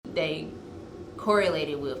they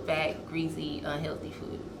correlated with fat, greasy, unhealthy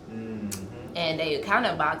food. Mm-hmm. And they kind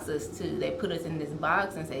of box us too. They put us in this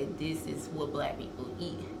box and say, this is what black people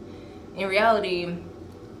eat. In reality,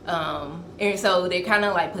 and so they're kind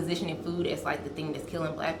of like positioning food as like the thing that's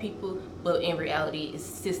killing black people, but in reality, it's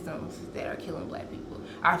systems that are killing black people.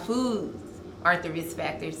 Our foods aren't the risk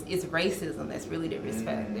factors, it's racism that's really the risk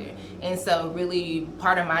factor. And so really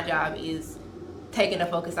part of my job is taking the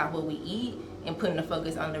focus off what we eat and putting the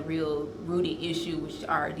focus on the real rooted issue, which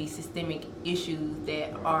are these systemic issues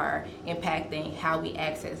that are impacting how we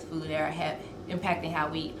access food, that are impacting how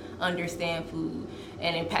we understand food,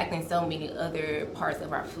 and impacting so many other parts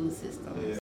of our food system. Yeah.